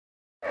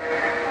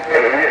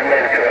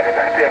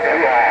step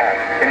too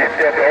high. And you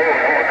step over,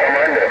 I'm gonna come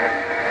under.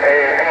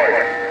 Hey, point.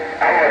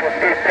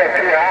 He stepped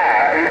too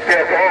high. He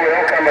stepped over,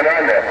 I'm coming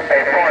under.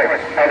 Hey, point.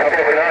 I'm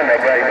stepping under,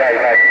 right.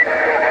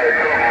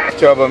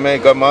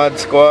 Troublemaker Mod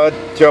Squad,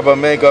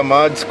 Troublemaker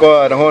Mod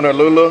Squad,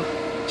 Honolulu.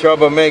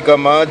 Troublemaker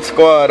Mod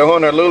Squad,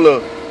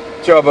 Honolulu.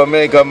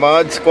 Troublemaker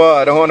Mod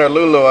Squad,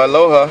 Honolulu,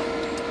 Aloha. 5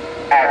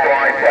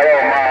 points,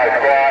 hello Mod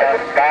Squad,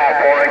 5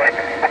 points.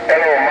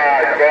 Hello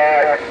Mod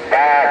Squad,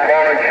 5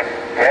 points.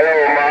 Hello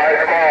Mod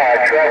Squad,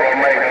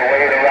 Troublemaker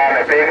waiting around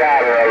the big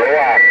island,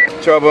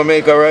 Aloha.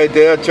 Troublemaker right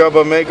there,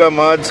 Troublemaker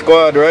Mod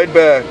Squad right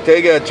back.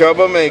 Take it,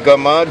 Troublemaker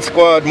Mod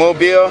Squad,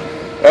 Mobile.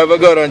 Have a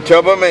good one,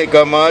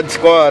 Troublemaker Mod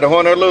Squad,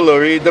 Honolulu,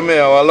 read the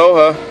mail,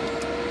 Aloha.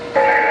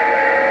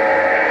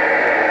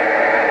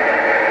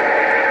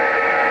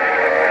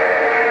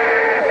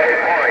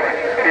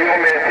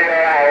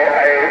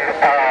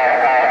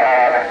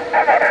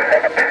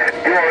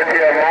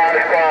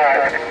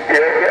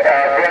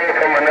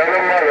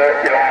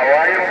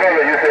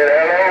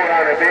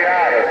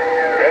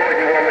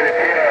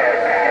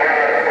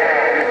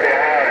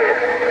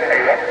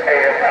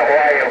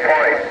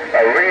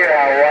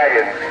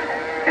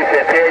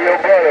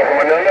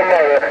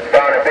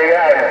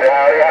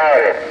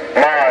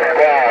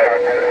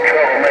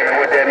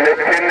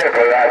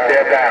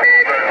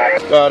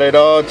 Got it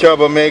all,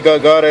 Troublemaker,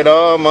 got it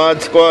all,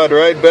 Mod Squad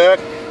right back.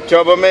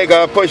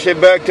 Troublemaker, push it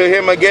back to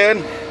him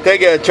again.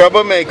 Take it,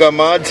 Troublemaker,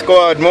 Mod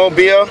Squad,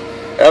 Mobile.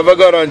 Have a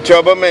good one,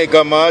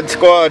 Troublemaker, Mod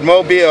Squad,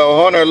 Mobile,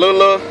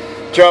 Honolulu.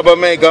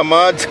 Troublemaker,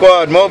 Mod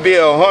Squad,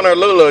 Mobile,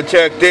 Honolulu,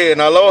 checked in,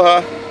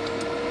 Aloha.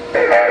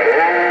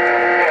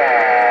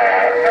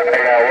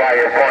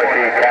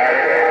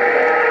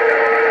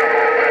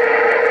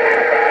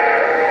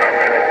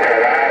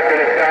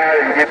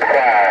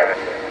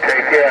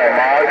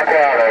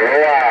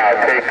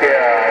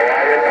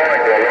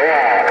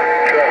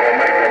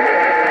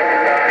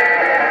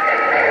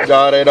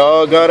 Got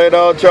it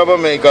all,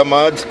 Troublemaker,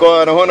 Mod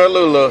Squad,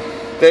 Honolulu.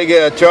 Take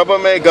it,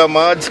 Troublemaker,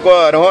 Mod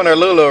Squad,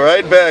 Honolulu,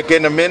 right back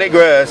in the mini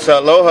grass,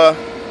 Aloha.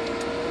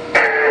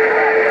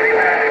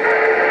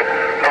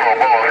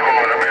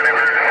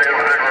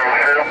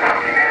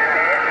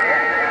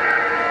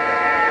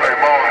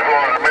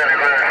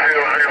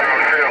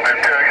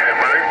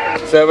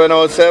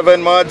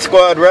 .707 Mod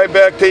Squad, right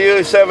back to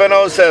you,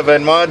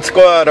 707 Mod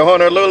Squad,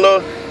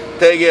 Honolulu.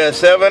 Take it,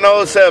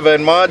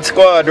 707 Mod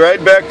Squad,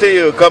 right back to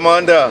you. Come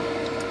on down.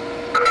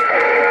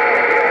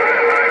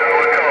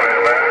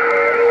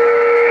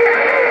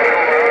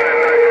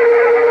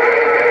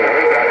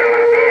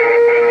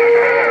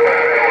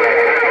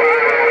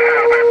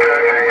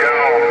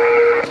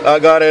 I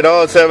got it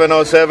all,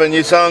 707.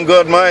 You sound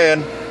good,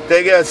 man.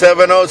 Take it,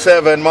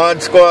 707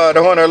 Mod Squad,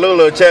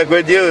 Honolulu. Check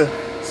with you.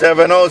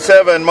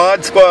 707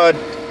 Mod Squad.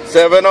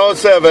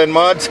 707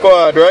 Mod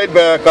Squad, right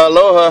back.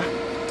 Aloha.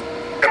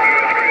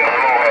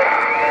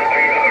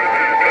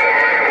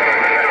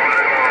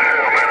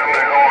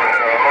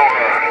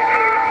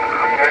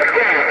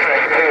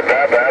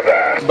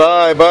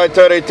 Bye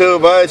 32,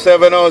 bye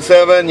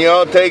 707.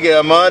 Y'all take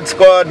it. Mod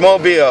Squad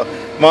Mobile.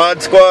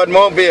 Mod Squad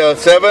Mobile.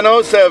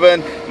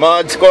 707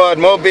 Mod Squad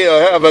Mobile.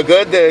 Have a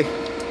good day.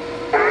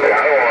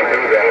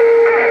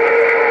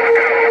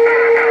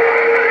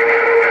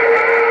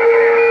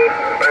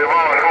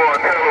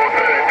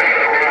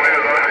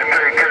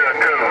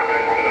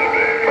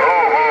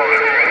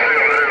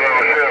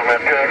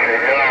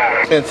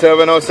 And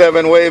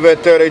 707 wave at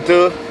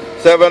 32.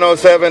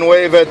 707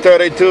 wave at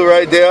 32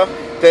 right there.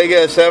 Take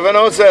it,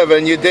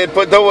 707. You did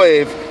put the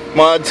wave.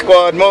 Mod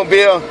Squad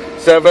Mobile.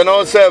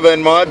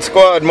 707 Mod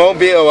Squad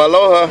Mobile.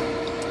 Aloha.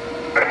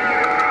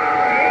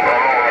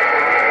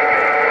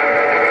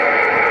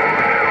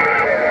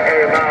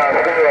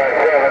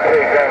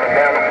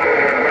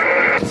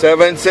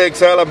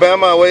 .76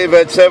 Alabama, wave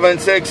at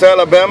 76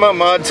 Alabama,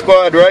 Mod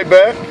Squad right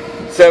back.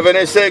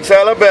 76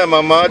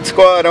 Alabama, Mod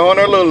Squad,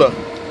 Honolulu.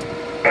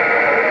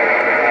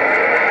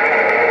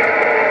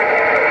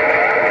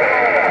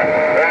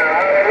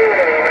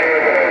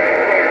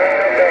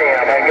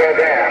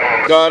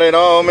 Got it,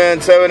 Old Man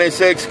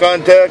 76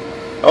 contact.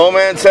 Old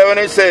Man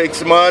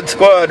 76, Mod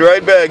Squad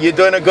right back. You're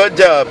doing a good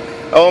job.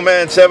 Old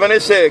Man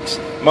 76,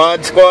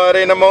 Mod Squad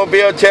in the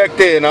Mobile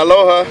checked in.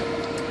 Aloha.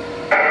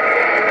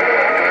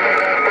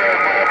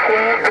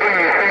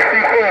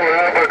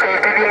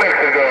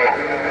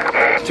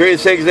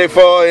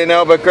 364 in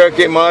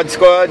Albuquerque, Mod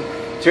Squad.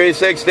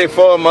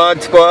 364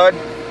 Mod Squad.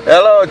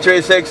 Hello,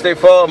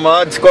 364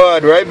 Mod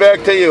Squad. Right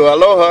back to you.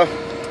 Aloha.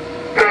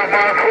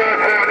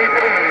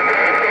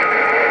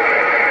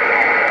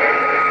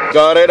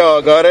 Got it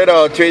all,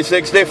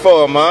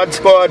 364 Mod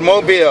Squad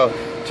Mobile.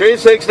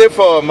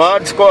 364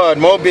 Mod Squad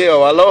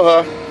Mobile.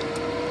 Aloha.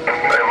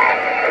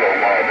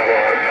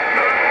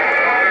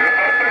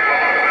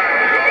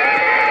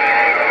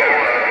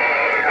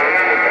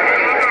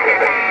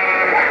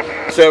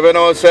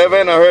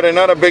 707, I heard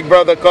another big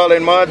brother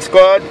calling Mod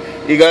Squad.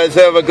 You guys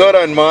have a good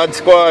one, Mod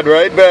Squad.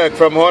 Right back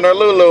from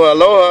Honolulu.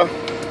 Aloha.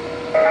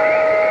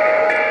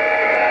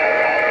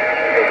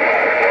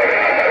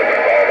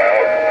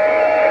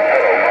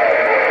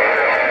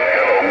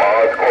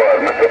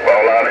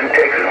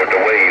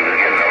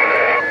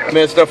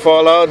 Mr.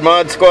 Fallout,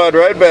 Mod Squad,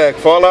 right back.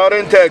 Fallout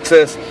in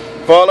Texas.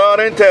 Fallout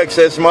in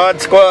Texas,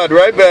 Mod Squad,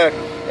 right back.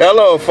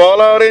 Hello,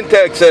 Fallout in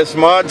Texas,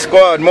 Mod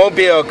Squad,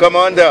 Mobile, come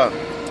on down.